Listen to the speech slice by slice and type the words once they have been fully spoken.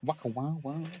Waka wow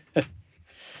wow.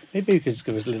 Maybe you could just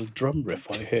give us a little drum riff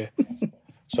while you're here.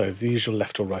 So the usual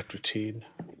left or right routine.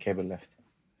 Cable left.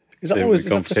 Is that So always we've is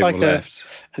gone that for just table like left.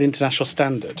 an international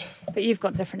standard? But you've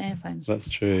got different earphones. That's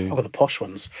true. I've got the posh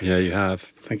ones. Yeah, you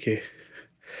have. Thank you.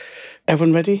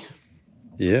 Everyone ready?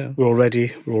 Yeah. We're all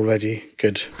ready. We're all ready.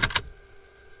 Good.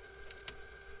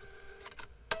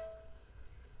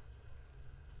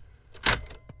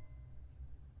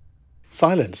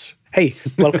 Silence. Hey,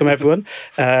 welcome everyone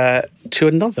to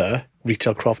another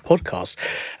Retail Craft podcast.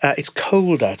 It's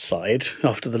cold outside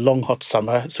after the long hot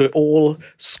summer, so we're all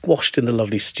squashed in the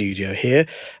lovely studio here,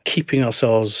 keeping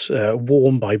ourselves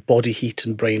warm by body heat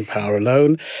and brain power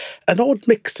alone. An odd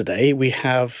mix today. We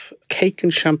have cake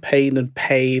and champagne and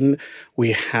pain.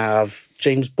 We have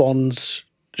James Bond's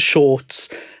shorts.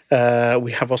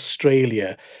 We have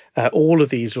Australia. All of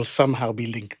these will somehow be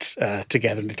linked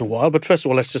together in a little while. But first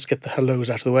of all, let's just get the hellos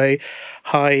out of the way.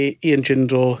 Hi, Ian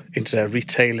Jindal, Internet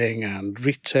Retailing and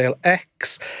Retail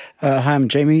X. Hi, I'm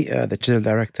Jamie, the Digital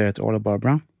Director at All About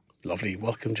Brown. Lovely.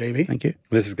 Welcome, Jamie. Thank you.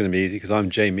 This is going to be easy because I'm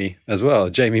Jamie as well.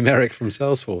 Jamie Merrick from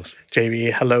Salesforce. Jamie,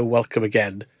 hello. Welcome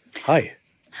again. Hi.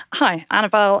 Hi,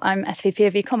 Annabelle. I'm SVP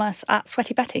of e-commerce at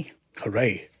Sweaty Betty.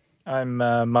 Hooray. I'm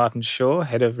Martin Shaw,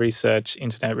 Head of Research,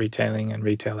 Internet Retailing and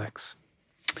RetailX.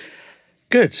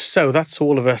 Good. So that's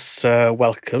all of us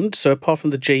welcomed. So apart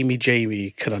from the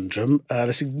Jamie conundrum,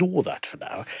 let's ignore that for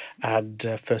now. And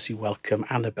firstly, welcome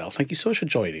Annabelle. Thank you so much for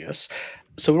joining us.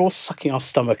 So we're all sucking our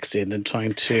stomachs in and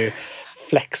trying to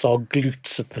flex our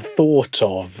glutes at the thought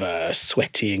of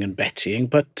sweatying and bettying.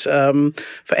 But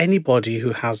for anybody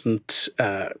who hasn't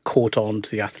caught on to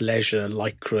the athleisure,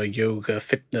 lycra, yoga,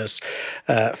 fitness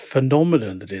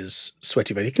phenomenon that is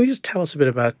Sweaty Betty, can you just tell us a bit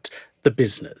about the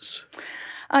business?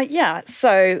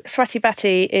 So Sweaty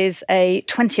Betty is a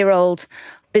 20-year-old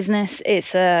business.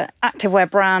 It's an activewear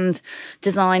brand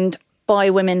designed by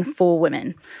women for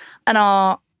women. And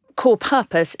our core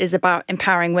purpose is about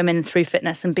empowering women through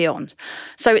fitness and beyond.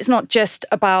 So it's not just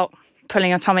about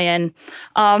pulling your tummy in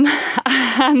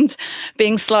and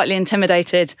being slightly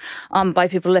intimidated by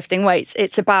people lifting weights.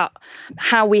 It's about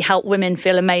how we help women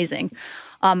feel amazing.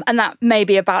 And that may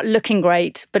be about looking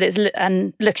great, but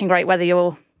and looking great whether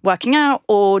you're working out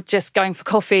or just going for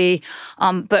coffee,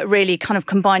 but really kind of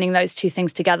combining those two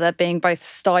things together, being both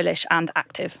stylish and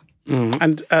active.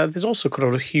 And there's also quite a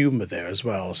lot of humour there as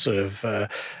well, sort of,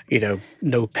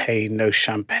 no pain, no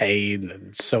champagne,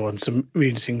 and so on. Some really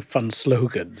interesting fun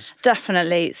slogans.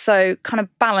 Definitely. So kind of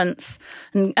balance,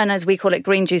 and as we call it,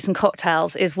 green juice and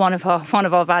cocktails is one of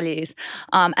our values.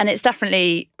 And it's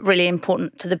definitely really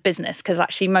important to the business because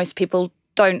actually most people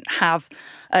don't have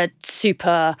a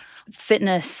super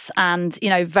fitness and,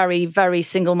 very, very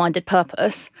single-minded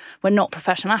purpose. We're not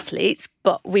professional athletes,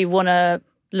 but we want to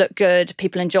look good.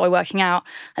 People enjoy working out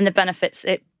and the benefits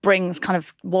it brings kind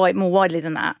of more widely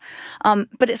than that.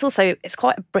 But it's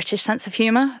quite a British sense of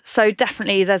humour. So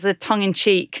definitely there's a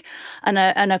tongue-in-cheek and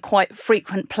a quite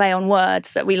frequent play on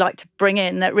words that we like to bring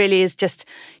in that really is just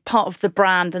part of the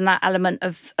brand and that element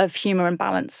of humour and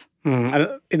balance. And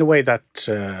in a way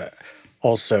that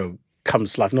also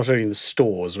comes to life, not only in the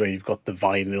stores where you've got the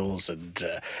vinyls and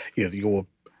your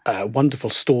wonderful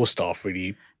store staff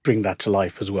really bring that to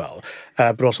life as well,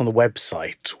 but also on the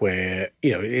website where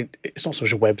it's not so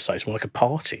much a website, it's more like a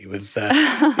party with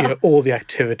all the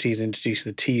activities,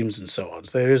 introducing the teams and so on.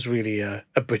 So there is really a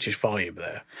British vibe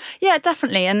there. Yeah,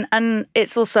 definitely, and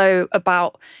it's also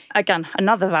about, again,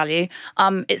 another value.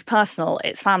 It's personal,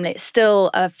 it's family. It's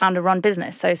still a founder-run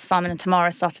business. So Simon and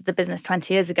Tamara started the business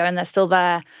 20 years ago, and they're still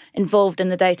there, involved in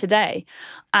the day-to-day,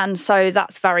 and so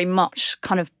that's very much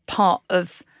kind of part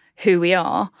of who we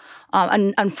are,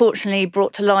 and unfortunately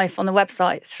brought to life on the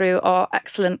website through our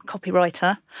excellent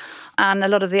copywriter and a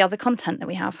lot of the other content that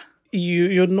we have.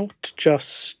 You're not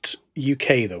just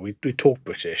UK though, we talk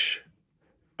British,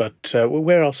 but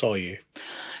where else are you?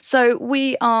 So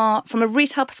we are, from a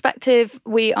retail perspective,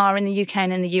 we are in the UK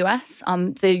and in the US.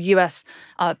 The US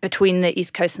between the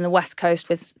East Coast and the West Coast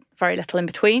with very little in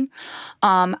between,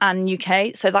 and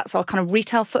UK. So that's our kind of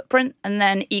retail footprint. And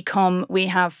then e-com, we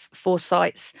have 4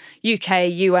 sites,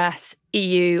 UK, US,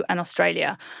 EU and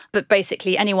Australia. But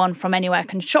basically anyone from anywhere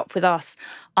can shop with us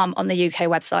on the UK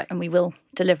website and we will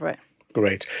deliver it.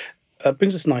 Great.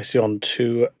 Brings us nicely on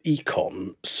to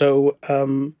e-com. So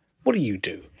what do you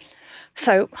do?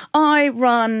 So I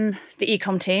run the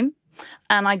e-com team,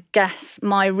 and I guess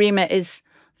my remit is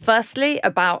firstly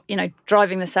about,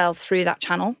 driving the sales through that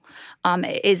channel.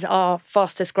 It is our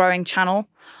fastest growing channel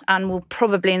and will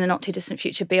probably in the not too distant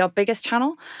future be our biggest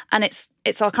channel. And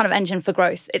it's our kind of engine for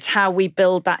growth. It's how we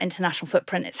build that international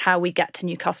footprint. It's how we get to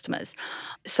new customers.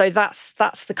 So that's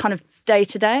the kind of day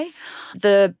to day.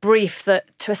 The brief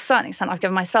that to a certain extent I've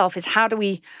given myself is how do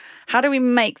we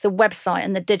make the website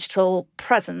and the digital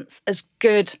presence as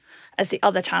good as the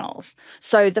other channels?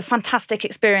 So the fantastic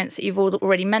experience that you've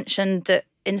already mentioned that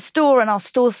in store and our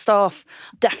store staff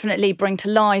definitely bring to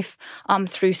life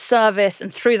through service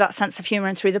and through that sense of humour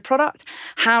and through the product.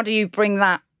 How do you bring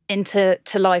that into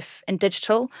life in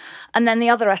digital? And then the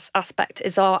other aspect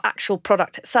is our actual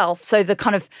product itself. So the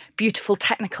kind of beautiful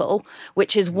technical,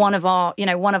 which is one of our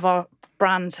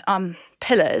brand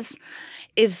pillars,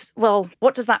 is, well,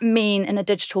 what does that mean in a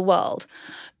digital world?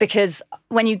 Because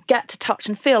when you get to touch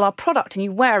and feel our product and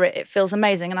you wear it, it feels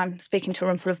amazing. And I'm speaking to a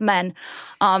room full of men,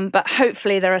 but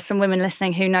hopefully there are some women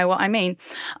listening who know what I mean.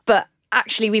 But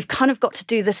actually, we've kind of got to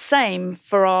do the same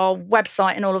for our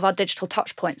website and all of our digital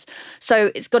touch points.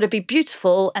 So it's got to be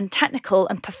beautiful and technical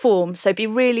and perform. So be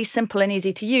really simple and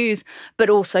easy to use, but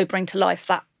also bring to life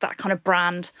that kind of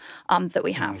brand that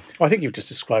we have. I think you've just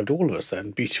described all of us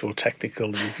then. Beautiful,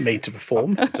 technical, and made to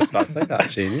perform. Just about to say that,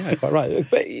 actually. Yeah, quite right.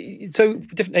 But so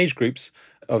different age groups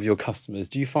of your customers,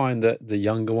 do you find that the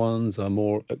younger ones are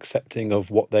more accepting of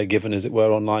what they're given, as it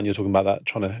were, online? You're talking about that,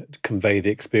 trying to convey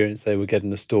the experience they would get in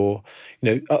the store.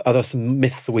 Are there some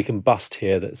myths that we can bust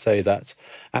here that say that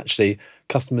actually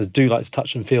customers do like to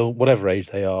touch and feel whatever age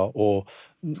they are, or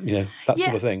that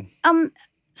sort of thing?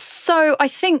 So I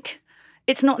think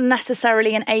it's not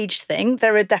necessarily an age thing.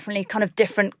 There are definitely kind of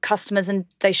different customers and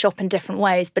they shop in different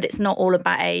ways, but it's not all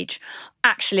about age.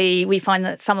 Actually, we find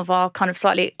that some of our kind of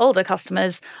slightly older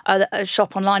customers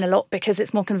shop online a lot because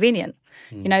it's more convenient.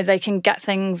 They can get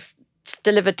things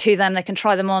delivered to them, they can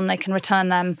try them on, they can return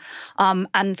them.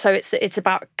 And so it's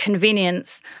about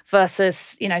convenience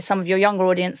versus, some of your younger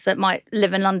audience that might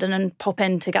live in London and pop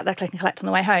in to get their click and collect on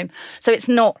the way home. So it's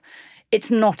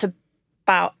not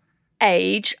about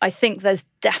age. I think there's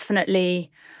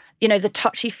definitely, the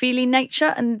touchy-feely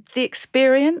nature and the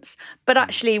experience. But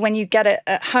actually, when you get it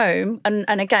at home, and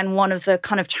again, one of the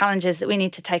kind of challenges that we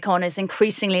need to take on is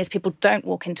increasingly as people don't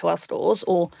walk into our stores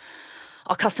or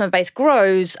our customer base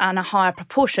grows and a higher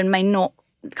proportion may not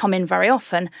come in very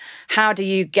often, how do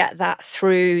you get that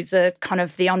through the kind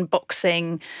of the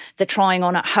unboxing, the trying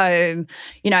on at home?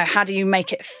 How do you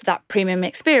make it that premium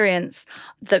experience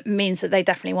that means that they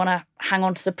definitely want to hang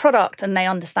on to the product and they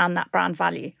understand that brand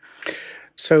value?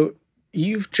 So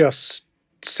you've just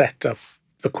set up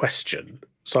the question.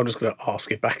 So I'm just going to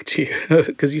ask it back to you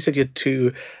because you said you had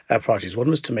two priorities. One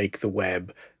was to make the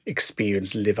web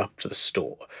experience live up to the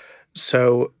store.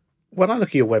 So when I look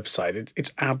at your website,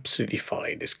 it's absolutely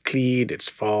fine. It's clean, it's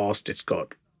fast, it's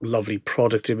got lovely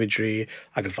product imagery.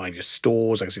 I can find your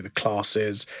stores, I can see the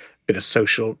classes, bit of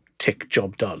social, tick,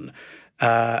 job done.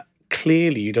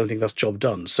 Clearly, you don't think that's job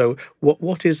done. So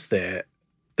what is there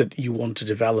that you want to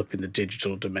develop in the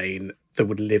digital domain that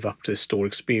would live up to the store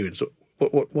experience?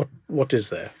 What is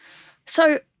there?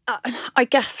 So I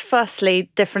guess,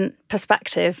 firstly, different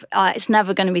perspective. It's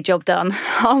never going to be job done.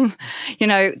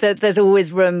 There's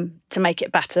always room to make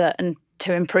it better and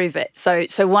to improve it.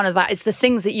 So one of that is the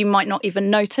things that you might not even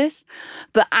notice,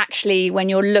 but actually when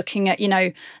you're looking at,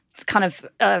 kind of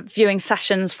viewing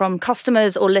sessions from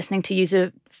customers or listening to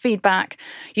user feedback,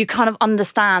 you kind of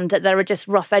understand that there are just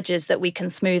rough edges that we can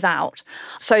smooth out.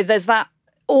 So there's that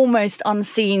almost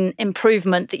unseen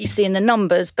improvement that you see in the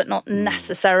numbers, but not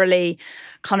necessarily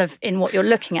kind of in what you're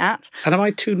looking at. And am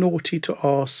I too naughty to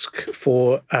ask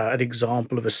for an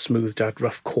example of a smoothed out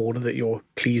rough corner that you're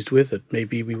pleased with that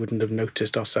maybe we wouldn't have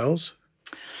noticed ourselves?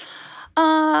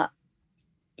 Yeah,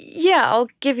 I'll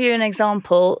give you an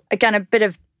example. Again, a bit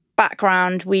of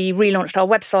background. We relaunched our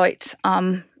website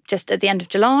just at the end of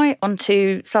July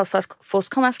onto Salesforce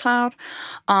Commerce Cloud.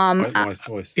 Nice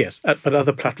choice. Yes, but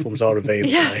other platforms are available.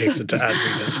 Yes. I hasten to add,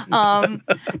 readers.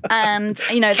 And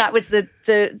that was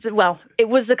it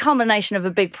was the culmination of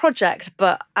a big project,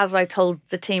 but as I told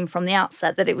the team from the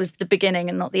outset, that it was the beginning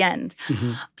and not the end.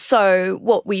 Mm-hmm. So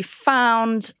what we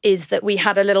found is that we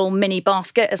had a little mini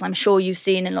basket, as I'm sure you've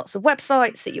seen in lots of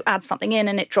websites, that you add something in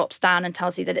and it drops down and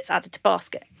tells you that it's added to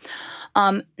basket.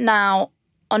 Now,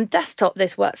 on desktop,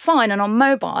 this worked fine, and on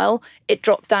mobile, it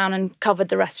dropped down and covered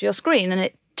the rest of your screen, and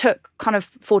it took kind of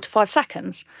 4 to 5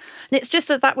 seconds. And it's just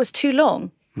that was too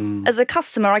long. As a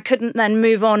customer, I couldn't then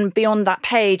move on beyond that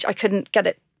page. I couldn't get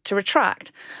it to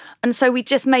retract. And so we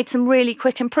just made some really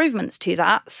quick improvements to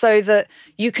that so that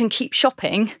you can keep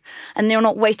shopping and you're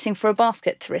not waiting for a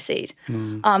basket to recede.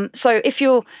 So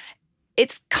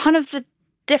it's kind of the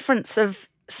difference of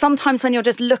sometimes when you're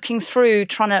just looking through,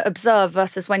 trying to observe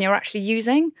versus when you're actually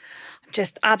using,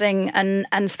 just adding, and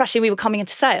especially we were coming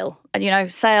into sale.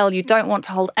 And, sale, you don't want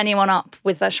to hold anyone up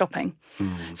with their shopping.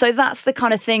 So that's the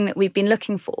kind of thing that we've been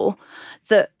looking for,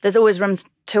 that there's always room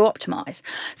to optimize.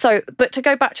 So, but to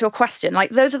go back to your question, like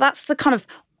that's the kind of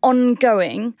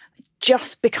ongoing,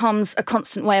 just becomes a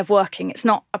constant way of working. It's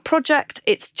not a project,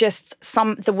 it's just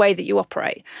the way that you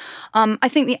operate. I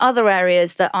think the other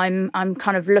areas that I'm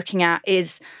kind of looking at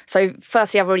is, so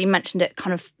firstly, I've already mentioned it,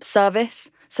 kind of service.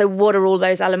 So what are all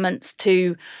those elements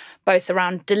to both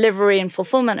around delivery and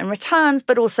fulfillment and returns,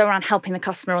 but also around helping the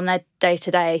customer on their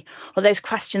day-to-day, or those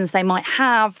questions they might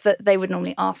have that they would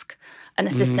normally ask an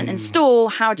assistant in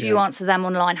store. How do you answer them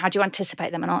online? How do you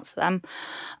anticipate them and answer them?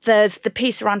 There's the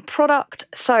piece around product.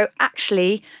 So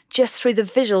actually, just through the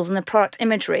visuals and the product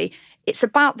imagery, it's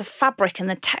about the fabric and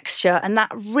the texture and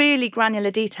that really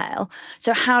granular detail.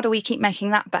 So how do we keep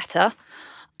making that better?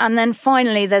 And then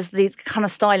finally, there's the kind of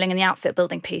styling and the outfit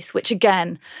building piece, which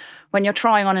again, when you're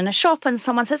trying on in a shop and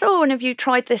someone says, oh, and have you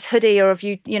tried this hoodie, or have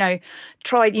you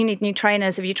need new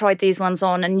trainers, have you tried these ones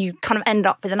on? And you kind of end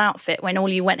up with an outfit when all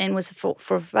you went in was for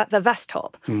the vest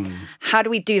top. How do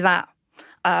we do that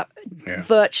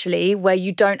virtually, where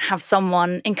you don't have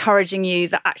someone encouraging you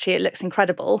that actually it looks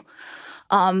incredible,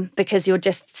 because you're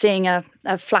just seeing a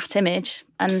flat image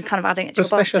and kind of adding it to your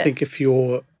basket? Especially, I think,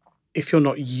 if you're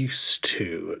not used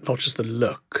to not just the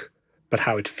look, but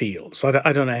how it feels. So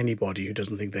I don't know anybody who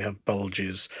doesn't think they have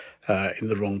bulges in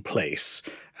the wrong place.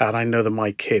 And I know that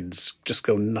my kids just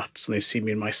go nuts when they see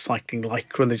me in my cycling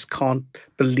lycra, and they just can't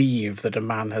believe that a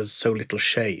man has so little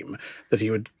shame that he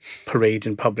would parade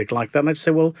in public like that. And I'd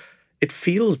say, well, it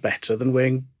feels better than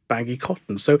wearing baggy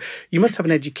cotton. So you must have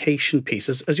an education piece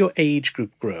as your age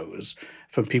group grows,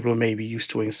 from people who may be used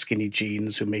to wearing skinny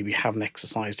jeans, who maybe haven't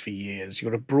exercised for years.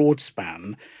 You've got a broad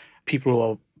span, people who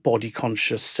are body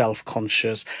conscious,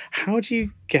 self-conscious. How do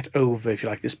you get over, if you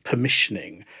like, this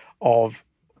permissioning of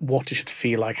what it should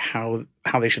feel like, how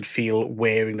they should feel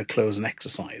wearing the clothes and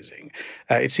exercising?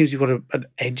 It seems you've got an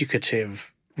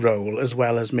educative role as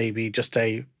well as maybe just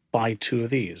a buy two of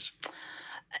these.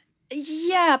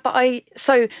 Yeah, but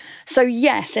so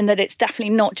yes, in that it's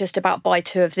definitely not just about buy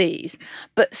two of these,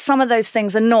 but some of those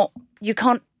things are not, you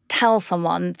can't tell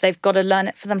someone, they've got to learn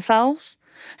it for themselves.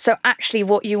 So actually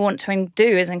what you want to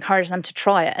do is encourage them to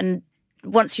try it. And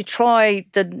once you try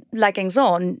the leggings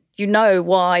on, you know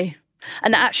why.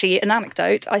 And actually, an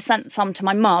anecdote, I sent some to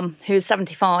my mum, who's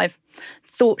 75,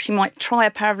 thought she might try a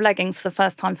pair of leggings for the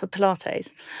first time for Pilates.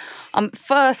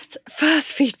 First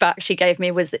feedback she gave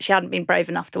me was that she hadn't been brave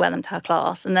enough to wear them to her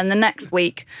class. And then the next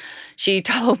week, she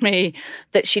told me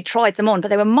that she tried them on, but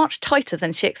they were much tighter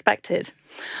than she expected.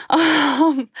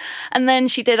 And then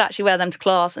she did actually wear them to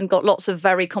class and got lots of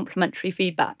very complimentary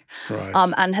feedback,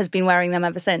 and has been wearing them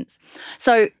ever since.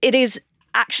 So it is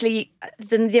actually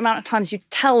the amount of times you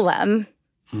tell them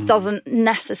doesn't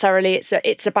necessarily,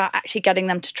 it's about actually getting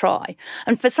them to try.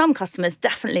 And for some customers,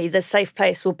 definitely the safe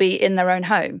place will be in their own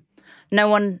home. No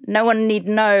one need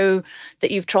know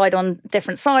that you've tried on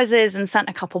different sizes and sent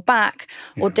a couple back,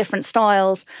 or different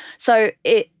styles. So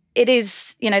it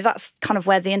is, that's kind of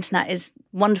where the internet is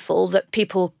wonderful, that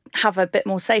people have a bit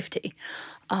more safety.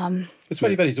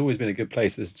 Sweaty Betty's always been a good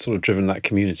place that's sort of driven that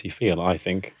community feel, I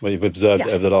think. When you've observed it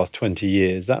over the last 20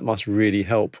 years, that must really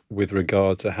help with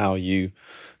regard to how you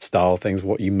style things,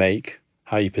 what you make,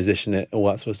 how you position it, all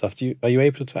that sort of stuff. Are you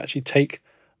able to actually take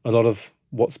a lot of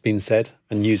what's been said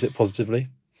and use it positively?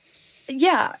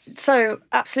 Yeah, so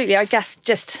absolutely. I guess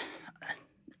just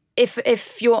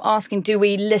if you're asking, do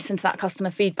we listen to that customer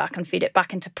feedback and feed it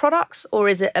back into products, or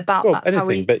is it about anything, how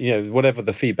we... but whatever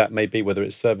the feedback may be, whether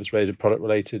it's service related, product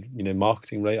related,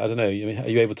 marketing related, I don't know. I mean, are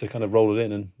you able to kind of roll it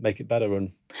in and make it better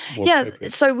and more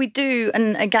appropriate? So we do,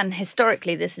 and again,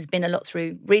 historically, this has been a lot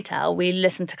through retail. We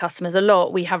listen to customers a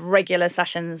lot. We have regular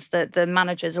sessions that the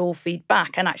managers all feed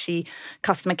back, and actually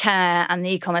customer care and the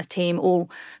e-commerce team all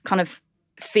kind of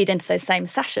feed into those same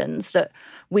sessions, that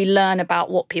we learn about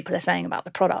what people are saying about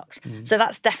the products. So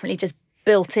that's definitely just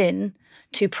built in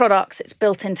to products. It's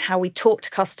built into how we talk to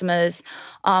customers.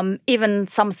 Even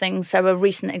some things, so a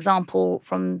recent example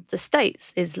from the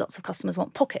States is lots of customers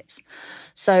want pockets.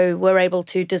 So we're able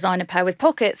to design a pair with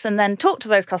pockets and then talk to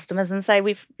those customers and say,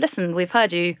 we've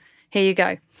heard you, here you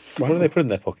go. What do they put in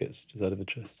their pockets, just out of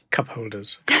interest? Cup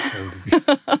holders.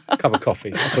 Cup of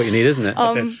coffee. That's what you need, isn't it?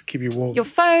 That's it. Keep you warm. Your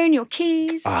phone, your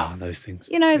keys. Those things.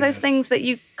 Those things that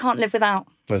you can't live without.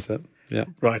 Where's that? Yeah.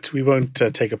 Right, we won't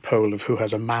take a poll of who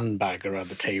has a man bag around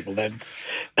the table then.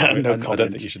 No I comment.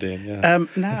 don't think you should, Ian. Yeah.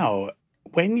 Now,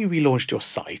 when you relaunched your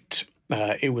site,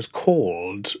 it was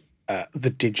called the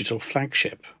Digital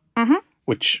Flagship,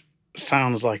 which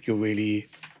sounds like you're really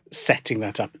setting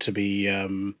that up to be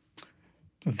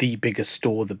the biggest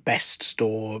store, the best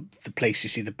store, the place you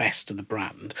see the best of the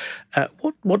brand.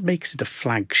 What makes it a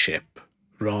flagship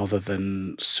rather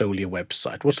than solely a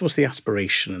website? What's the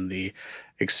aspiration and the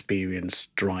experience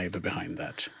driver behind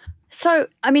that? So,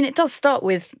 I mean, it does start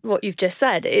with what you've just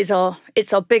said. It's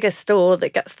our biggest store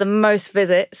that gets the most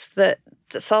visits, that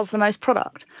sells the most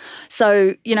product.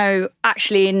 So,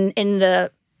 actually in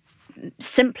the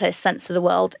simplest sense of the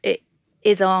world, it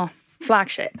is our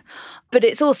flagship. But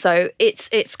it's also,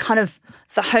 it's kind of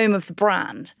the home of the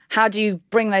brand. How do you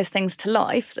bring those things to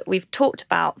life that we've talked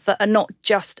about that are not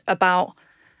just about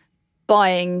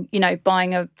buying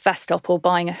a vest top or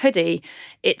buying a hoodie?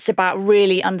 It's about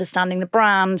really understanding the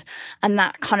brand and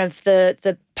that kind of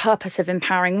the purpose of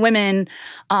empowering women,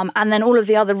 and then all of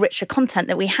the other richer content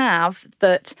that we have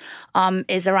that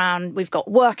is around. We've got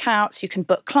workouts, you can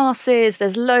book classes,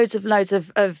 there's loads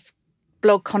of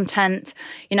blog content,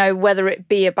 whether it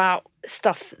be about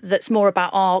stuff that's more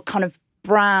about our kind of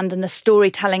brand and the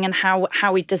storytelling and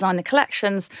how we design the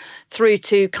collections, through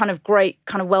to kind of great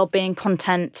kind of well-being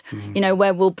content,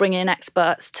 where we'll bring in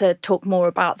experts to talk more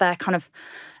about their kind of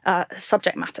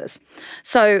subject matters.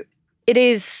 So it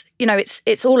is,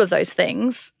 it's all of those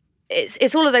things.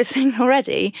 It's all of those things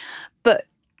already, but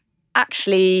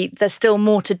actually there's still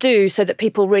more to do so that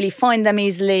people really find them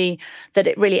easily, that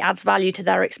it really adds value to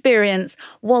their experience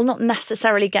while not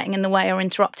necessarily getting in the way or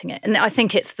interrupting it. And I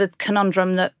think it's the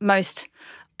conundrum that most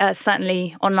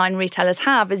certainly online retailers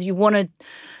have, is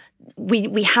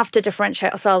we have to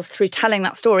differentiate ourselves through telling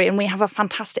that story, and we have a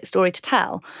fantastic story to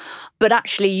tell, but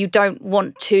actually you don't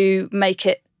want to make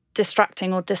it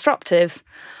distracting or disruptive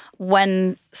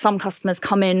when some customers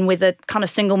come in with a kind of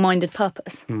single-minded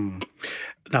purpose.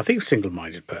 Now, I think of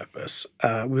single-minded purpose.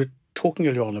 We were talking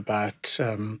earlier on about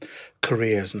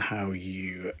careers and how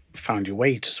you found your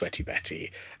way to Sweaty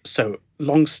Betty. So,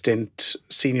 long stint,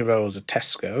 senior roles at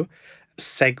Tesco,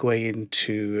 segue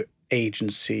into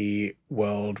agency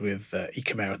world with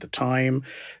Ecomare at the time,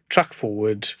 track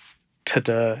forward,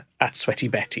 ta-da, at Sweaty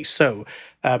Betty. So,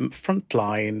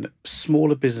 frontline,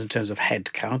 smaller business in terms of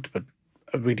headcount, but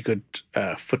a really good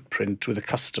footprint with a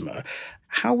customer.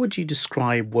 How would you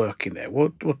describe working there?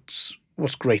 What's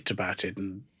great about it,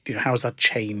 and how has that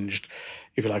changed,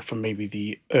 if you like, from maybe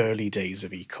the early days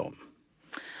of ecom?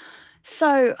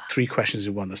 So 3 questions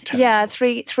in one. That's terrible. Yeah,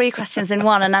 three questions in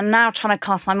one, and I'm now trying to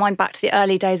cast my mind back to the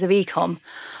early days of ecom,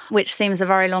 which seems a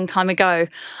very long time ago.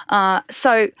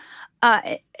 So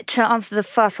to answer the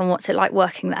first one, what's it like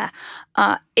working there?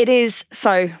 It is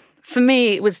so. For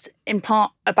me, it was in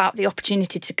part about the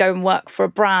opportunity to go and work for a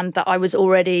brand that I was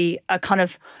already a kind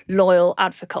of loyal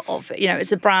advocate of.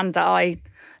 It's a brand that I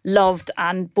loved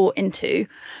and bought into.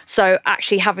 So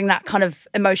actually having that kind of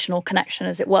emotional connection,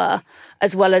 as it were,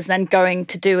 as well as then going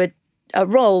to do a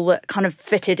role that kind of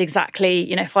fitted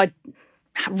exactly, if I'd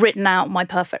written out my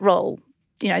perfect role,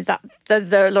 that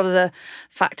a lot of the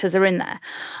factors are in there.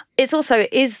 It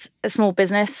is a small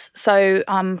business, so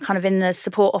kind of in the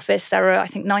support office there are, I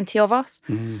think, 90 of us.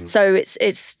 So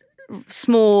it's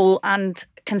small and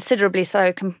considerably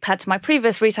so compared to my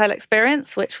previous retail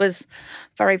experience, which was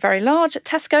very, very large at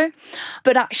Tesco.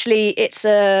 But actually it's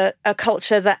a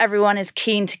culture that everyone is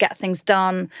keen to get things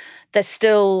done. There's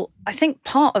still, I think,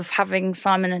 part of having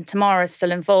Simon and Tamara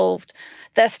still involved.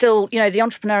 There's still, the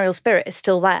entrepreneurial spirit is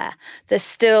still there. There's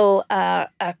still a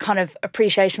kind of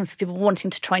appreciation for people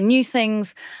wanting to try new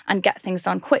things and get things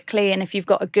done quickly. And if you've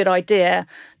got a good idea,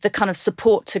 the kind of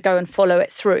support to go and follow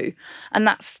it through. And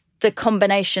that's the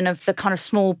combination of the kind of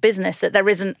small business, that there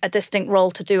isn't a distinct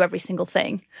role to do every single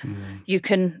thing. You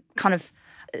can kind of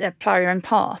plough your own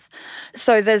path.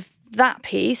 So there's that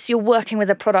piece. You're working with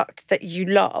a product that you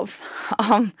love,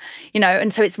 and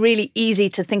so it's really easy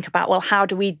to think about, well, how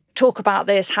do we talk about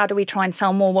this? How do we try and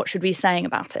sell more? What should we be saying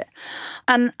about it?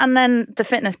 And then the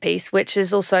fitness piece, which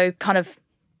is also kind of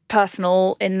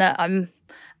personal in that I'm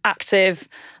active,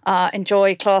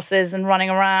 enjoy classes and running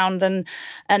around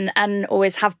and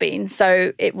always have been.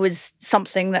 So it was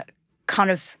something that kind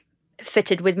of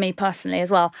fitted with me personally as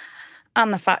well.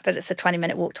 And the fact that it's a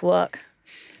 20-minute walk to work.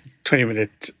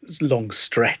 20-minute long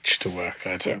stretch to work,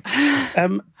 I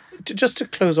don't. Just to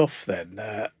close off then,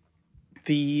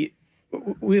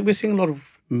 we're seeing a lot of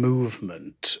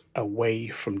movement away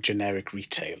from generic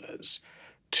retailers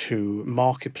to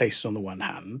marketplaces on the one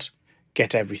hand,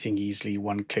 get everything easily,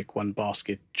 one click, one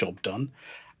basket, job done.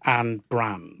 and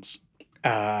brands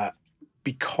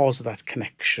because of that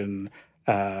connection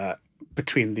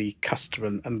between the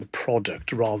customer and the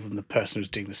product rather than the person who's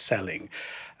doing the selling.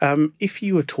 If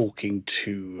you were talking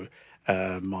to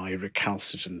my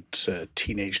recalcitrant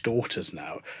teenage daughters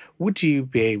now, would you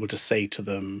be able to say to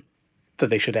them that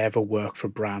they should ever work for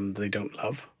a brand they don't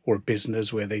love or a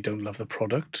business where they don't love the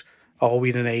product? Are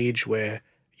we in an age where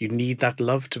you need that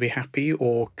love to be happy,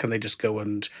 or can they just go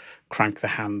and crank the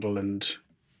handle and,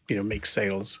 make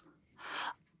sales?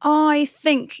 I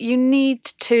think you need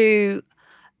to,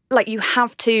 you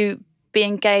have to be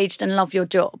engaged and love your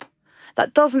job.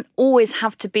 That doesn't always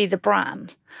have to be the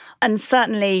brand. And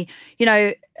certainly,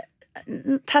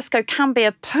 Tesco can be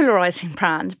a polarizing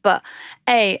brand, but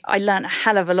A, I learned a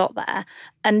hell of a lot there.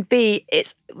 And B,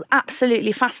 it's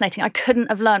absolutely fascinating. I couldn't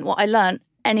have learned what I learned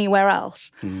anywhere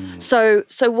else. So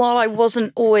while I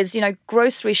wasn't always,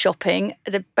 grocery shopping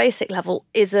at a basic level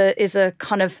is a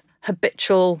kind of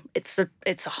habitual, it's a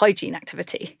hygiene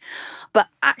activity. But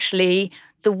actually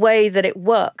the way that it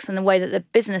works and the way that the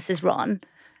business is run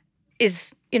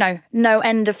is, no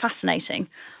end of fascinating.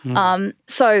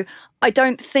 So I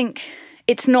don't think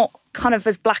it's not kind of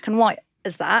as black and white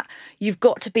as that. You've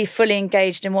got to be fully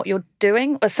engaged in what you're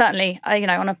doing. Or certainly,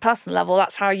 on a personal level,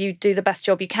 that's how you do the best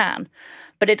job you can.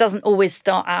 But it doesn't always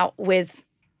start out with,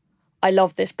 I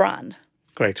love this brand.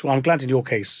 Great. Well, I'm glad in your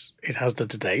case it has done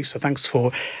today. So thanks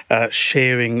for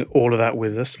sharing all of that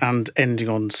with us and ending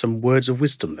on some words of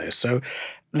wisdom there. So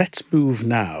let's move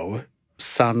now.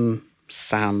 Sun,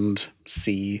 sand,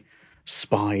 sea,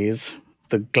 spies,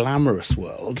 the glamorous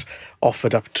world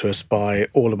offered up to us by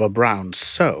All Above Brown.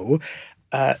 So,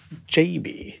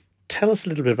 Jamie, tell us a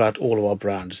little bit about All Above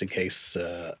Brown, just in case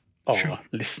our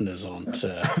listeners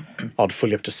aren't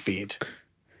fully up to speed.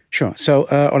 Sure. So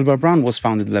All Above Brown was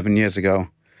founded 11 years ago.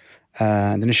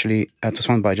 And initially, it was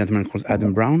founded by a gentleman called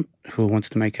Adam Brown, who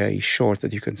wanted to make a short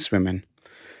that you could swim in.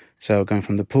 So going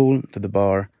from the pool to the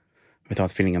bar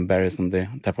without feeling embarrassed on the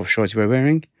type of shorts you were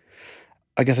wearing.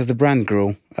 I guess as the brand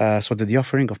grew, so did the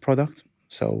offering of product.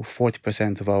 So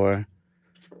 40% of our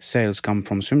sales come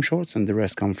from swim shorts and the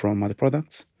rest come from other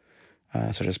products,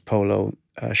 such as polo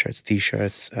shirts,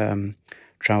 T-shirts,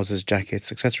 trousers,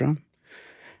 jackets, etc.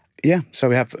 Yeah, so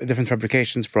we have different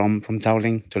fabrications from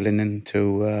toweling to linen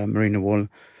to merino wool.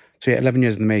 So 11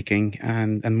 years in the making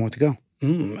and more to go.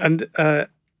 And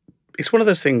it's one of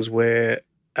those things where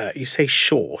you say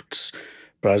shorts,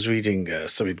 but I was reading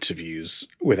some interviews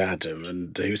with Adam,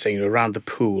 and he was saying around the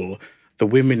pool, the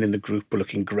women in the group were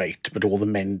looking great, but all the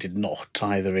men did not,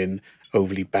 either in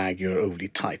overly baggy or overly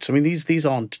tight. So, I mean, these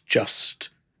aren't just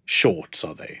shorts,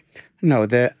 are they? No,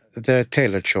 they're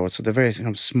tailored shorts, so they're very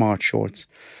smart shorts.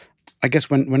 I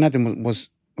guess when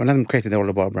Adam created All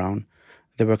Above Brown,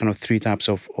 there were kind of three types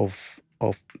of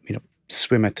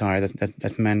swim attire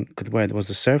that men could wear. There was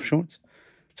the surf shorts,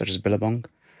 such as Billabong.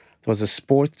 There was the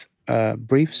sport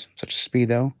briefs, such as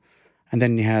Speedo. And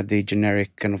then you had the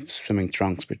generic kind of swimming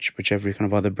trunks, which every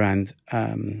kind of other brand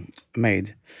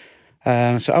made.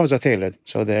 So ours are tailored.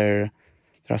 So there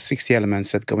are 60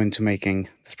 elements that go into making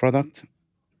this product.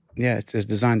 Yeah, it is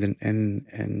designed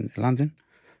in London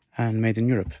and made in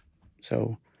Europe.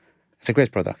 So it's a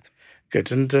great product.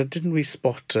 Good. And didn't we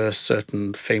spot a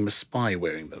certain famous spy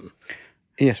wearing them?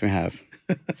 Yes, we have.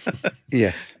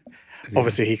 Yes.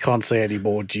 Obviously, he can't say any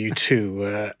more due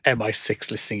to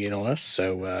MI6 listening in on us.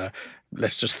 So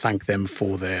let's just thank them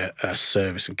for their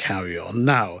service and carry on.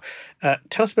 Now,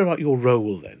 tell us a bit about your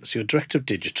role then. So you're Director of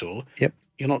Digital. Yep.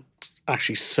 You're not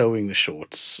actually sewing the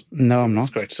shorts. No, I'm not.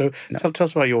 That's great. So tell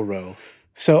us about your role.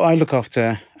 So I look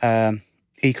after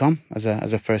e-com as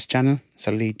a first channel, as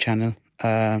a lead channel.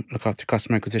 Look after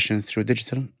customer acquisition through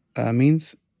digital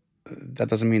means. That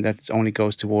doesn't mean that it only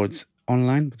goes towards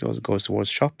online, but it also goes towards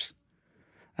shops.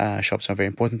 Shops are very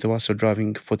important to us, so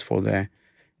driving footfall there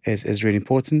is really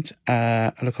important.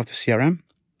 I look after CRM,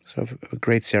 so I have a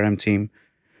great CRM team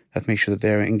that makes sure that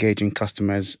they're engaging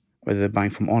customers, whether they're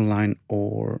buying from online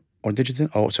or digital,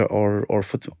 or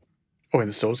footfall. Or in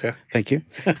the stores, yeah. Thank you.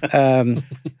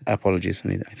 Apologies, I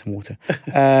need some water.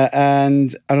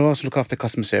 And I'll also look after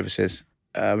customer services,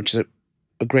 which is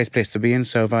a great place to be in.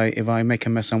 So if I make a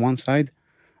mess on one side,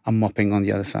 I'm mopping on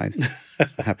the other side.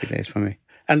 So happy days for me.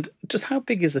 And just how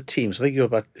big is the team? So I think you're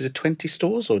about, is it 20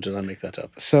 stores, or did I make that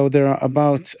up? So there are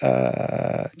about,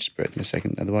 just bear with me a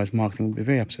second, otherwise marketing will be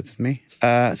very upset with me.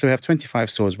 So we have 25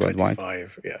 stores worldwide.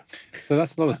 25, yeah. So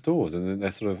that's a lot of stores, and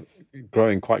they're sort of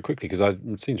growing quite quickly, because I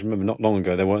seem to remember not long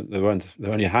ago there were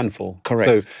only a handful.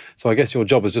 Correct. So I guess your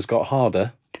job has just got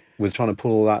harder with trying to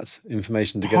pull all that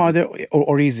information together. Harder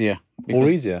or easier. Or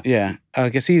easier. Yeah, I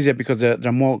guess easier because there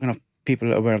are more kind of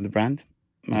people aware of the brand.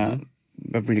 We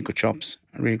have really good shops,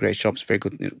 really great shops, very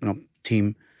good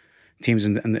teams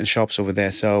in the shops over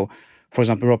there. So, for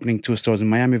example, we're opening 2 stores in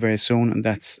Miami very soon, and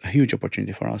that's a huge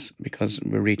opportunity for us because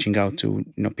we're reaching out to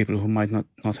people who might not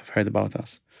have heard about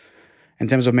us. In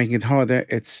terms of making it harder,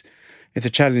 it's a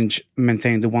challenge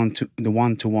maintaining the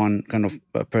one-to-one kind of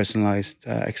personalized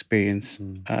experience.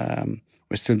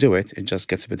 We still do it; it just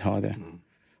gets a bit harder.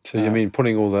 So you mean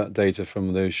pulling all that data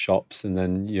from those shops, and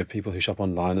then you have people who shop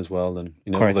online as well, and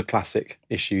all the classic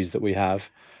issues that we have.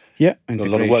 Yeah, a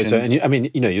lot of work. So,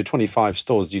 and you're 25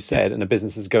 stores, you said, and the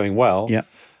business is going well. Yeah.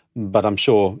 But I'm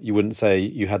sure you wouldn't say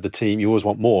you had the team. You always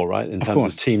want more, right? In terms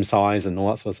of team size and all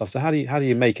that sort of stuff. So how do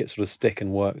you make it sort of stick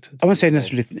and work? I wouldn't say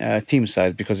necessarily team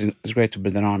size, because it's great to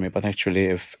build an army, but actually,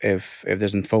 if there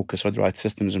isn't focus or the right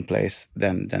systems in place,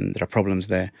 then there are problems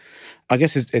there. I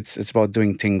guess it's about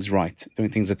doing things right, doing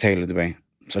things a tailored way,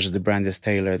 such as the brand is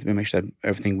tailored. We make sure that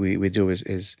everything we do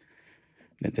is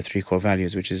the 3 core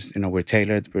values, which is we're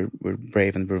tailored, we're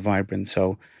brave, and we're vibrant.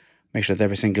 So make sure that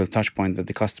every single touch point that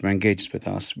the customer engages with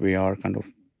us, we are kind of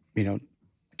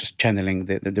just channeling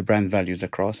the brand values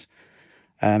across,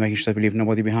 making sure that we leave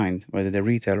nobody behind, whether they're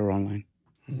retail or online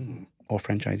or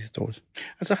franchisee stores.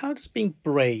 And so how does being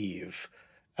brave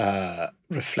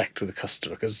reflect with the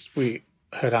customer? Because we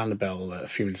heard Annabelle a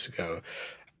few minutes ago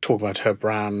talk about her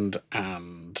brand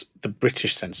and the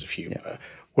British sense of humour,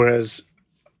 whereas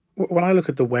when I look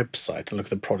at the website and look at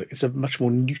the product, it's a much more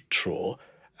neutral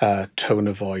tone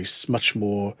of voice, much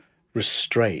more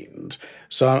restrained.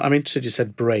 So I'm interested, you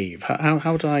said brave.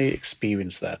 How do I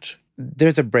experience that?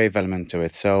 There's a brave element to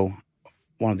it. So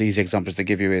one of the easy examples to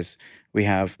give you is we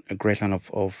have a great line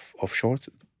of shorts.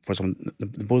 For example, the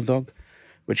Bulldog,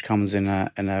 which comes in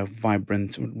a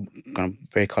vibrant, kind of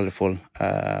very colourful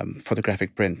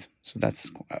photographic print. So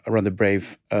that's a rather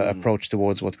brave approach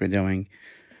towards what we're doing.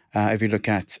 If you look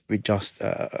at, we just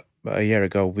a year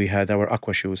ago, we had our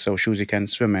aqua shoes, so shoes you can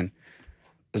swim in.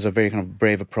 It was a very kind of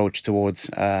brave approach towards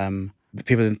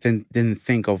people didn't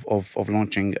think of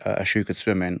launching a shoe you could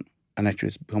swim in, and actually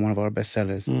it's become one of our best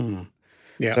sellers.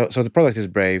 Yeah. So the product is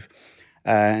brave.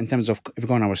 In terms of, if you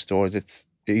go in our stores,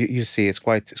 you see it's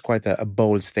quite a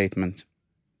bold statement.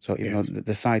 So even though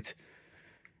the site,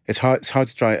 it's hard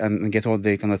to try and get all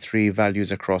the kind of 3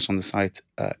 values across on the site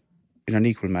in an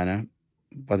equal manner,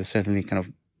 but it's certainly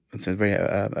it's a very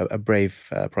a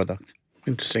brave product.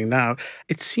 Interesting. Now,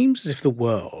 it seems as if the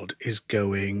world is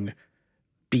going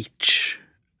beach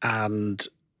and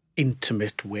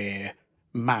intimate wear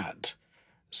mad.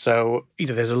 So,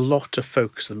 there's a lot of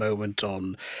focus at the moment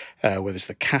on whether it's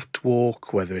the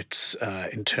catwalk, whether it's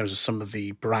in terms of some of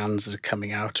the brands that are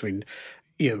coming out. I mean,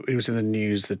 it was in the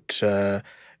news that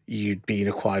you'd been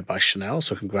acquired by Chanel,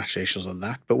 so congratulations on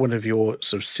that. But one of your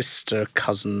sort of sister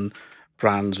cousin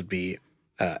brands would be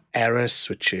Eris,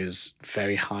 which is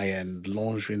very high-end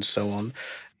lingerie and so on.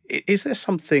 Is there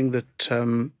something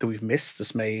that we've missed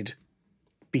that's made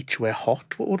beachwear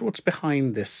hot? What's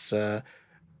behind this?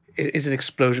 Is it an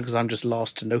explosion because I'm just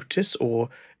last to notice, or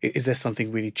is there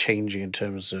something really changing in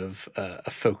terms of a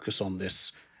focus on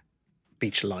this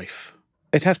beach life?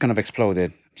 It has kind of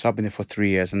exploded. So I've been there for 3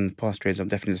 years, and in the past years I've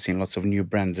definitely seen lots of new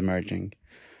brands emerging.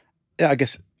 Yeah, I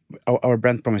guess our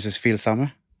brand promise is Feel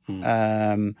Summer.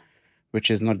 Which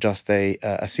is not just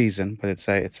a season, but it's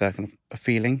a kind of a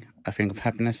feeling of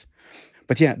happiness.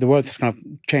 But yeah, the world has kind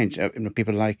of changed.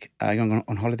 People like going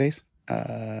on holidays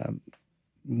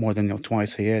more than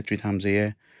twice a year, 3 times a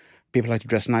year. People like to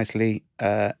dress nicely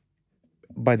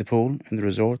by the pool, in the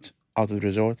resort, out of the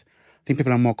resort. I think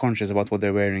people are more conscious about what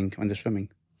they're wearing when they're swimming.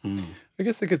 I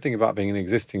guess the good thing about being an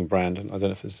existing brand, and I don't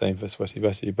know if it's the same for Sweaty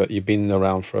Betty, but you've been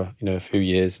around for a few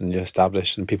years and you're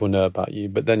established and people know about you.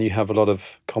 But then you have a lot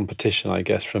of competition, I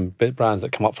guess, from brands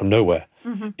that come up from nowhere,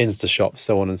 Insta shops,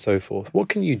 so on and so forth. What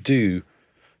can you do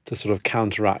to sort of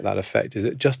counteract that effect? Is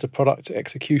it just a product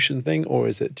execution thing, or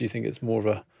do you think it's more of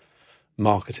a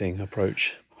marketing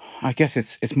approach? I guess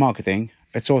it's marketing.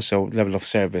 It's also level of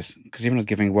service, because even not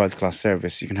giving world-class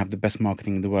service, you can have the best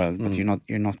marketing in the world, but you're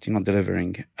not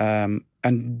delivering.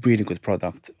 And really good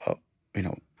product.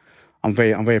 I'm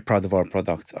very proud of our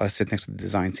product. I sit next to the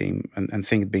design team and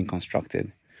seeing it being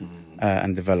constructed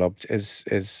and developed is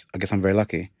I guess I'm very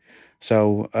lucky.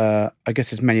 So I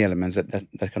guess there's many elements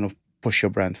that kind of push your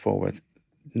brand forward,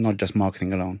 not just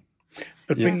marketing alone.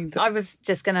 But I was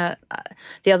just going to,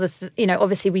 the other,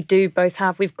 obviously we've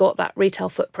got that retail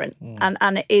footprint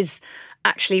and it is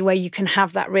actually where you can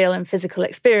have that real and physical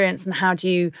experience. And how do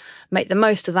you make the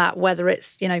most of that? Whether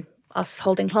it's, us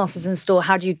holding classes in store,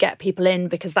 how do you get people in?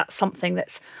 Because that's something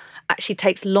that's actually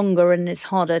takes longer and is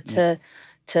harder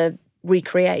to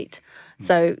recreate.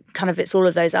 So kind of it's all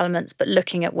of those elements, but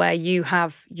looking at where you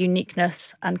have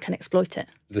uniqueness and can exploit it.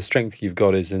 The strength you've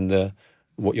got is in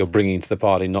what you're bringing to the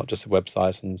party, not just a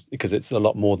website, and because it's a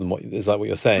lot more than what is like what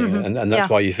you're saying, and that's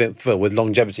why you think, Phil, with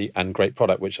longevity and great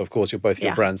product, which of course both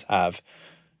your brands have,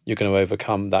 you're going to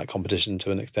overcome that competition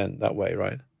to an extent that way,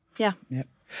 right? Yeah.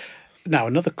 Now,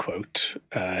 another quote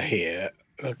here,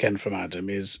 again from Adam,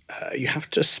 is you have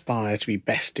to aspire to be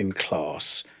best in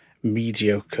class.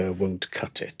 Mediocre won't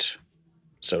cut it.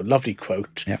 So, lovely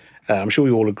quote. Yeah. I'm sure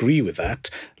we all agree with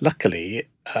that. Luckily,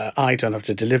 I don't have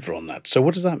to deliver on that. So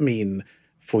what does that mean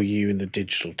for you in the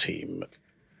digital team?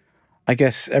 I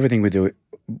guess everything we do,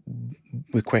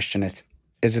 we question it.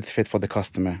 Is it fit for the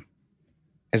customer?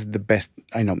 Is it the best?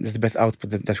 Is the best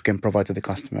output that we can provide to the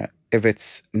customer? If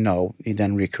it's no, you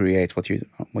then recreate what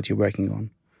you're working on.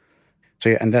 So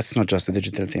yeah, and that's not just the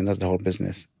digital team; that's the whole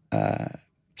business.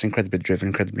 It's incredibly driven,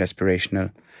 incredibly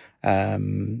aspirational.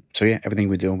 So yeah, everything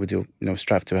we do,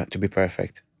 strive to be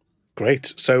perfect.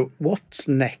 Great. So what's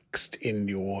next in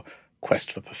your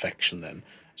quest for perfection then?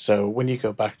 So when you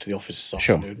go back to the office this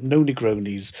afternoon, no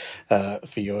Negronis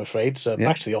for you, I'm afraid. So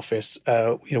back to the office.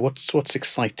 What's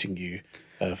exciting you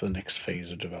for the next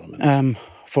phase of development?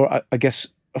 I guess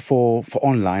for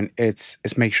online, it's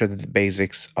make sure that the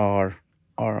basics are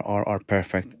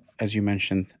perfect, as you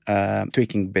mentioned.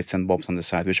 Tweaking bits and bobs on the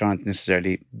side, which aren't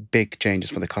necessarily big changes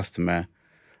for the customer,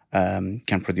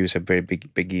 can produce a very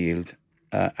big yield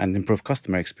and improve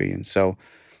customer experience. So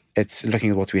it's looking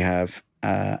at what we have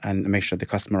and make sure the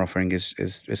customer offering is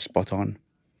spot on.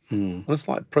 On a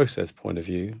slight process point of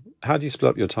view, how do you split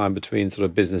up your time between sort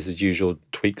of business as usual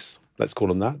tweaks, let's call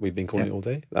them that, we've been calling it all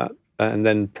day, that, and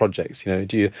then projects? Do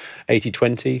you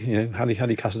 80-20? How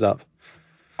do you cut it up?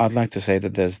 I'd like to say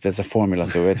that there's a formula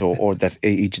to it, or that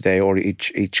each day or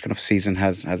each kind of season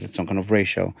has its own kind of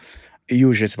ratio.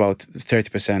 Usually it's about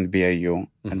 30% BAU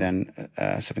and then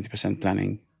 70%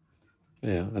 planning.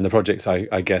 Yeah, and the projects,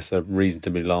 I guess, are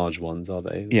reasonably large ones, are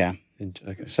they? Yeah.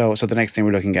 Okay. So the next thing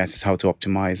we're looking at is how to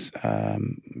optimize,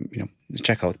 the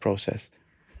checkout process.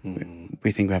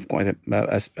 We think we have quite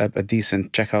a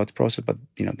decent checkout process, but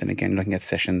then again, looking at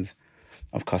sessions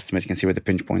of customers, you can see where the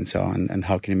pinch points are and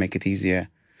how can you make it easier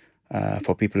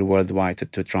for people worldwide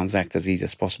to transact as easy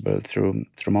as possible through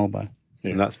mobile.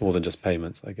 Yeah. And that's more than just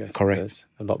payments, I guess. Correct. There's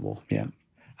a lot more. Yeah.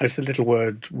 And it's the little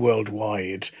word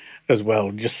worldwide as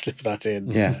well. Just slip that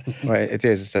in. Yeah, well, it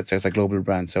is. It's a global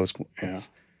brand, so it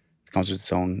comes with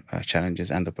its own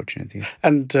challenges and opportunities.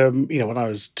 And, when I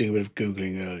was doing a bit of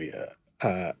Googling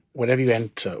earlier, whenever you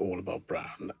enter All About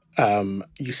Brown,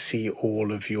 you see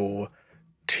all of your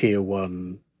tier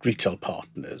one retail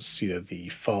partners, the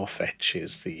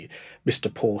Farfetches, the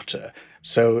Mr. Porter.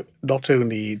 So not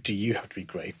only do you have to be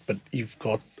great, but you've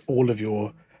got all of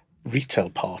your retail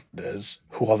partners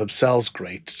who are themselves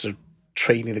great, so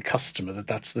training the customer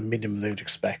that's the minimum they would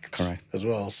expect. Correct. As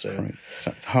well. So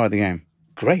it's a hard game.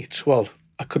 Great. Well,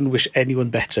 I couldn't wish anyone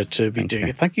better to be doing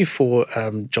it. Thank you for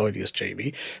joining us,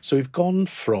 Jamie. So we've gone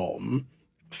from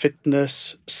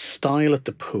fitness, style at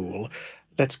the pool.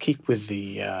 Let's keep with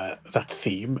that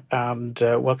theme and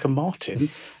welcome Martin,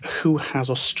 who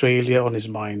has Australia on his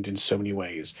mind in so many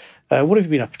ways. What have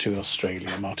you been up to in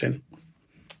Australia, Martin?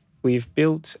 We've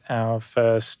built our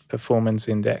first performance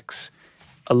index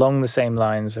along the same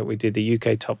lines that we did the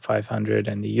UK Top 500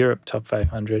 and the Europe Top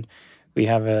 500. We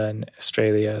have an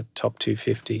Australia Top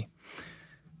 250.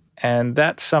 And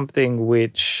that's something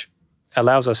which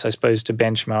allows us, I suppose, to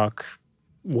benchmark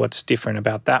what's different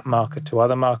about that market to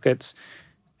other markets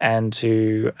and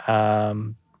to,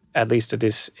 at least at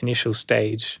this initial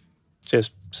stage,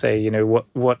 just say,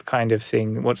 what kind of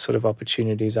thing, what sort of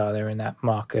opportunities are there in that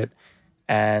market,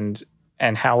 and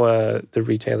how are the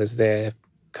retailers there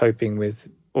coping with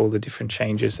all the different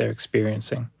changes they're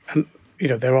experiencing. And,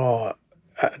 there are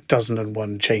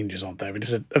 1,001 changes, aren't there? It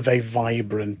is a very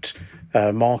vibrant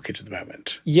market at the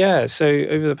moment. Yeah, so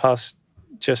over the past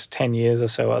just 10 years or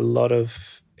so, a lot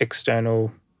of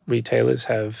external retailers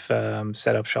have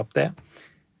set up shop there.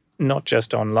 Not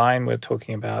just online, we're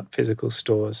talking about physical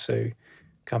stores. So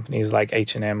companies like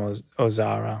H&M or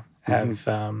Zara have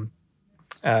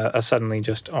are suddenly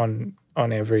just on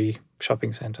every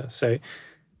shopping centre. So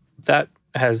that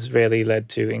has really led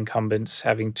to incumbents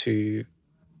having to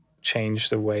change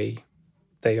the way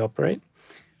they operate,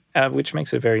 which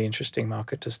makes it a very interesting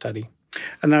market to study.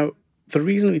 And now, the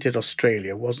reason we did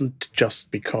Australia wasn't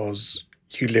just because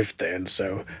you lived there, and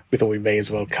so we thought we may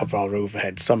as well cover our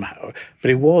overhead somehow,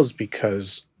 but it was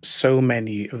because so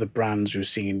many of the brands we were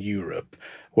seeing in Europe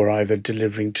were either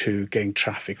delivering to, getting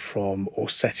traffic from, or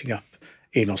setting up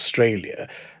in Australia.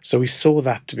 So we saw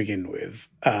that to begin with.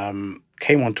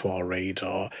 came onto our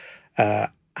radar.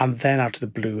 And then out of the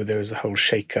blue, there was a whole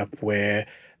shake-up where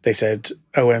they said,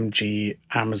 OMG,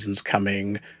 Amazon's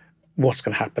coming. What's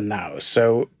going to happen now?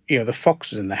 So, the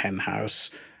fox is in the hen house.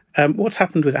 What's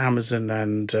happened with Amazon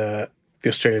and the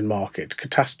Australian market?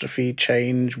 Catastrophe,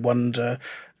 change, wonder?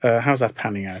 How's that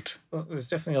panning out? Well, there's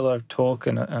definitely a lot of talk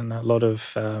and a lot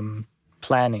of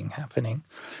planning happening.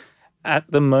 At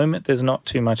the moment, there's not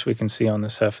too much we can see on the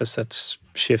surface that's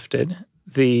shifted.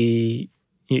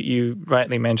 You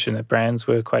rightly mentioned that brands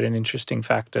were quite an interesting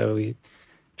factor. We're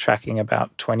tracking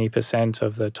about 20%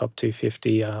 of the top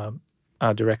 250 are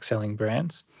direct selling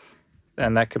brands.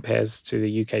 And that compares to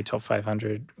the UK top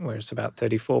 500, where it's about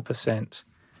 34%.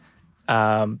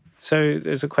 So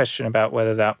there's a question about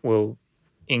whether that will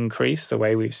increase the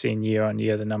way we've seen year on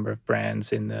year the number of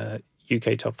brands in the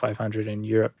UK top 500 and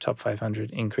Europe top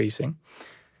 500 increasing.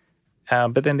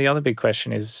 But then the other big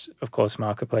question is, of course,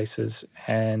 marketplaces.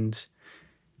 And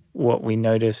what we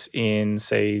notice in,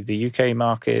 say, the UK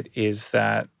market is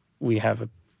that we have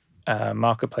a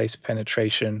marketplace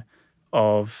penetration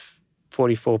of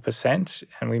 44%,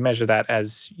 and we measure that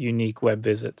as unique web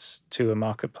visits to a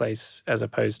marketplace as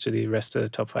opposed to the rest of the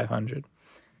top 500.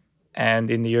 And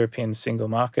in the European single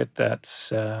market,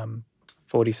 that's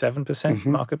 47%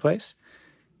 marketplace.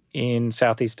 In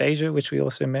Southeast Asia, which we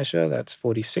also measure, that's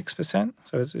 46%.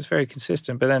 So it's very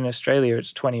consistent. But then in Australia,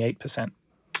 it's 28%.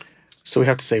 So we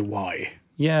have to say why.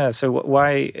 Yeah. So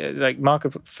why,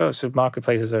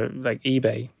 marketplaces are like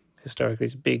eBay historically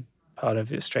is a big part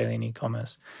of Australian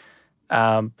e-commerce.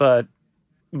 But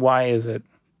why is it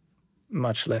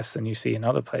much less than you see in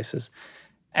other places?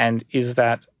 And is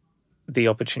that the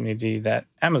opportunity that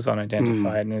Amazon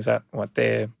identified, and is that what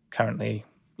they're currently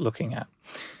looking at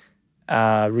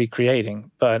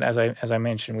recreating? But as I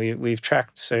mentioned, we've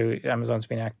tracked. So Amazon's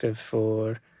been active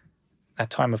for, at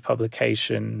time of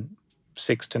publication,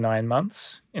 6 to 9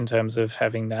 months in terms of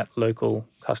having that local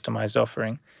customized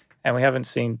offering, and we haven't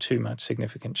seen too much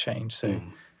significant change. So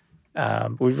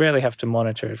we really have to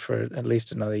monitor it for at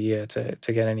least another year to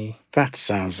get any. That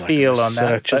sounds like feel a on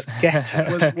that. researcher's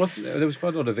ghetto. There was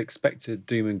quite a lot of expected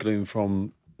doom and gloom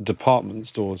from department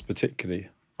stores, particularly,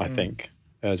 I think,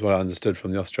 as what I understood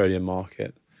from the Australian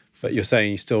market. But you're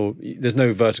saying there's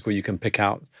no vertical you can pick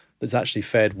out that's actually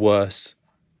fared worse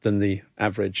than the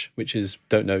average, which is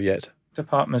don't know yet.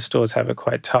 Department stores have it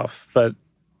quite tough, but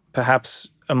perhaps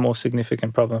a more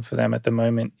significant problem for them at the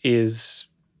moment is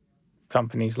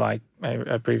companies like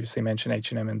I previously mentioned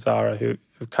H&M and Zara who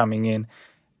are coming in.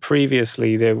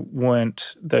 Previously, there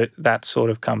weren't that sort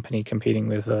of company competing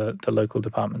with the local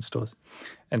department stores.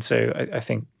 And so I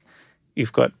think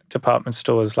you've got department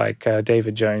stores like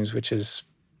David Jones, which is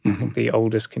I think the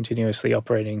oldest continuously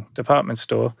operating department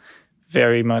store,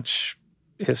 very much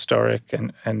historic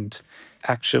and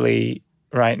actually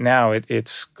right now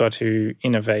it's got to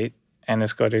innovate and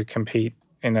it's got to compete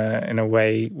in a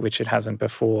way which it hasn't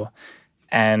before.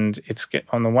 And it's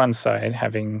on the one side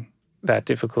having that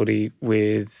difficulty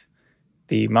with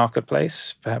the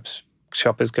marketplace, perhaps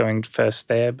shoppers going first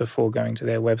there before going to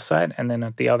their website. And then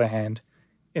at the other hand,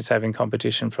 it's having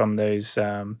competition from those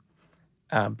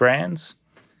brands.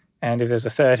 And if there's a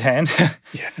third hand,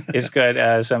 it's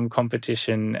got some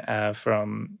competition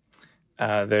from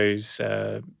those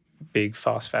big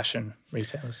fast fashion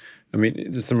retailers. I mean,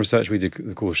 there's some research we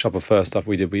did called Shopper First stuff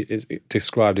we did. It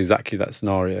described exactly that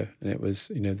scenario, and it was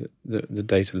the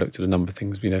data looked at a number of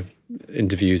things,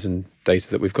 interviews and data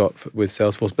that we've got with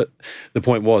Salesforce. But the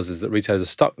point is that retailers are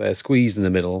stuck there, squeezed in the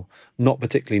middle, not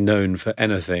particularly known for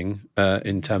anything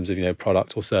in terms of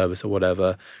product or service or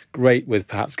whatever. Great with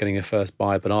perhaps getting a first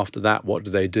buy, but after that, what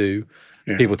do?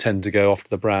 Yeah. People tend to go off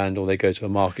to the brand or they go to a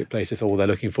marketplace if all they're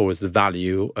looking for is the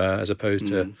value as opposed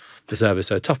to the service.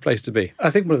 So a tough place to be.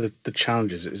 I think one of the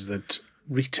challenges is that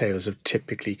retailers have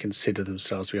typically considered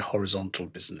themselves to be a horizontal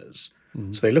business.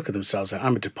 So they look at themselves and say,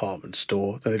 I'm a department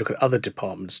store. Then they look at other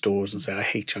department stores and say, I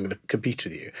hate you, I'm going to compete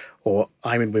with you. Or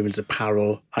I'm in women's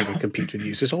apparel, I'm going to compete with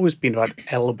you. So it's always been about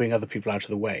elbowing other people out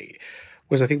of the way.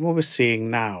 Whereas I think what we're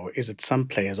seeing now is that some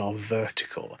players are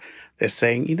vertical. They're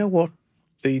saying, you know what?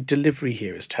 The delivery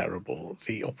here is terrible.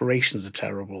 The operations are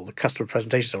terrible. The customer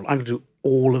presentation is terrible. I'm going to do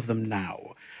all of them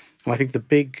now. And I think the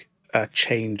big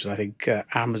change that I think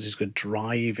Amazon is going to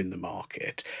drive in the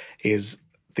market is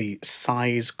the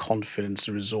size, confidence,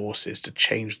 and resources to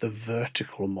change the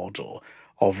vertical model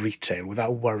of retail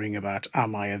without worrying about,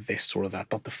 am I a this or a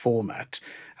that, not the format.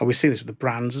 And we see this with the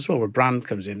brands as well, where a brand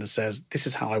comes in and says, this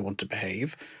is how I want to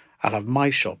behave. I'll have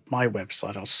my shop, my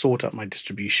website. I'll sort out my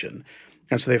distribution.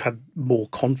 And so they've had more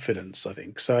confidence, I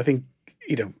think. So I think,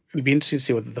 it'll be interesting to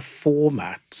see whether the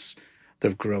formats that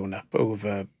have grown up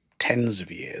over tens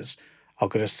of years are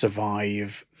going to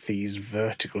survive these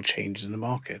vertical changes in the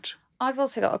market. I've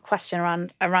also got a question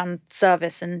around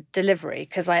service and delivery,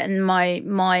 because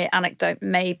my anecdote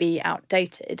may be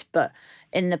outdated, but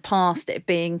in the past it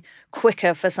being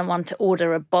quicker for someone to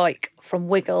order a bike from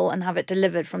Wiggle and have it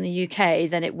delivered from the UK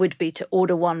than it would be to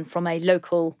order one from a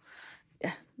local,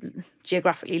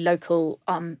 geographically local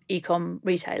e-com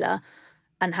retailer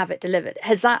and have it delivered.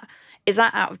 Is that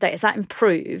out of date? Is that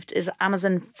improved? Is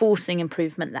Amazon forcing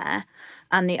improvement there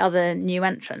and the other new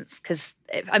entrants? Because,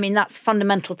 that's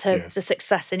fundamental to the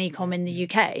success in e-com in the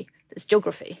UK. It's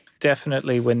geography.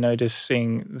 Definitely, we're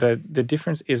noticing that the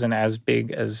difference isn't as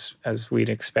big as we'd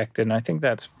expected. And I think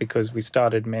that's because we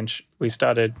started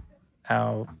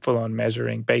our full-on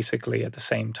measuring basically at the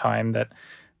same time that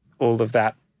all of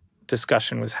that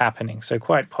discussion was happening. So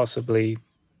quite possibly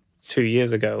 2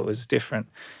 years ago, it was different.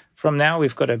 From now,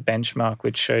 we've got a benchmark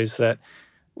which shows that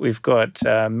we've got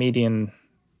median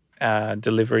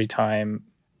delivery time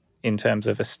in terms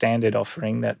of a standard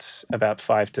offering that's about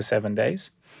 5 to 7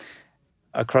 days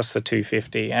across the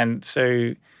 250. And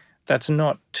so that's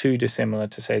not too dissimilar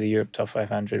to, say, the Europe Top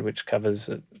 500, which covers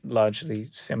a largely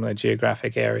similar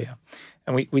geographic area.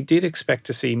 And we did expect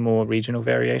to see more regional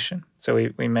variation. So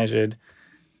we measured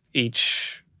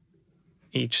each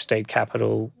state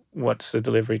capital, what's the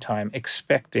delivery time,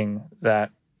 expecting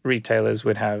that retailers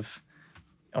would have,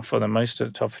 for the most of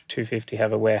the top 250,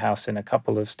 have a warehouse in a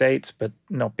couple of states, but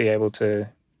not be able to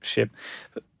ship.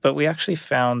 But we actually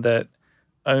found that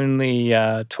only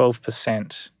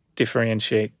 12%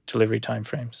 differentiate delivery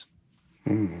timeframes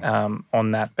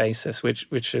on that basis, which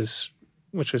was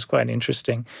quite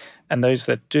interesting. And those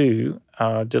that do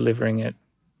are delivering it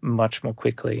much more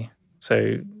quickly.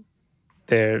 So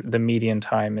the median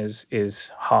time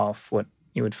is half what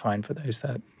you would find for those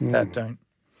that don't.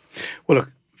 Well, look,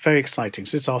 very exciting.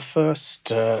 So it's our first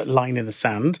line in the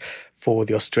sand for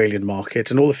the Australian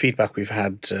market, and all the feedback we've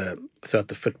had throughout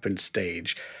the footprint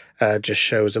stage just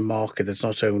shows a market that's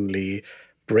not only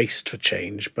braced for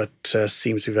change, but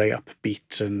seems to be very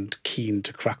upbeat and keen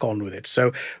to crack on with it.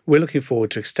 So we're looking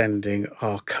forward to extending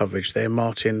our coverage there.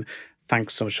 Martin,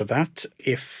 thanks so much for that.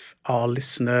 If our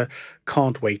listener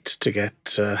can't wait to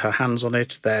get her hands on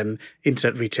it, then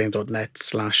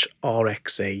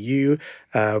internetretailing.net/RXAU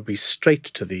will be straight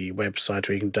to the website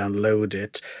where you can download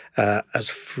it as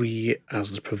free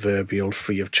as the proverbial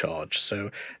free of charge.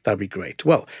 So that'd be great.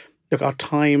 Well, look, our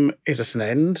time is at an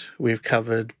end. We've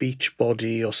covered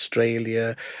Beachbody,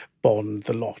 Australia, Bond,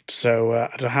 the lot. So I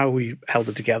don't know how we held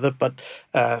it together, but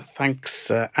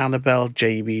thanks, Annabelle,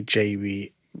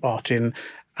 JB, Martin.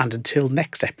 And until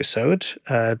next episode,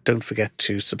 don't forget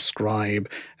to subscribe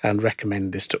and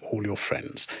recommend this to all your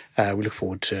friends. We look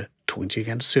forward to talking to you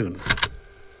again soon.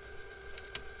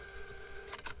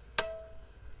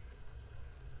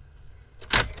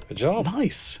 Good job.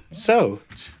 Nice. So,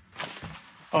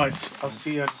 all right, I'll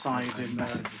see you outside in...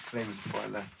 disclaimer before I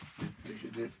left. I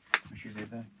should do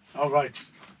that. All right.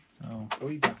 So are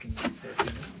we back in 30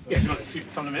 minutes? Yeah, got it. A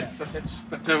couple of minutes, that's it.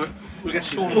 But we'll get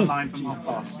Sean on the line from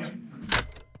 1:30.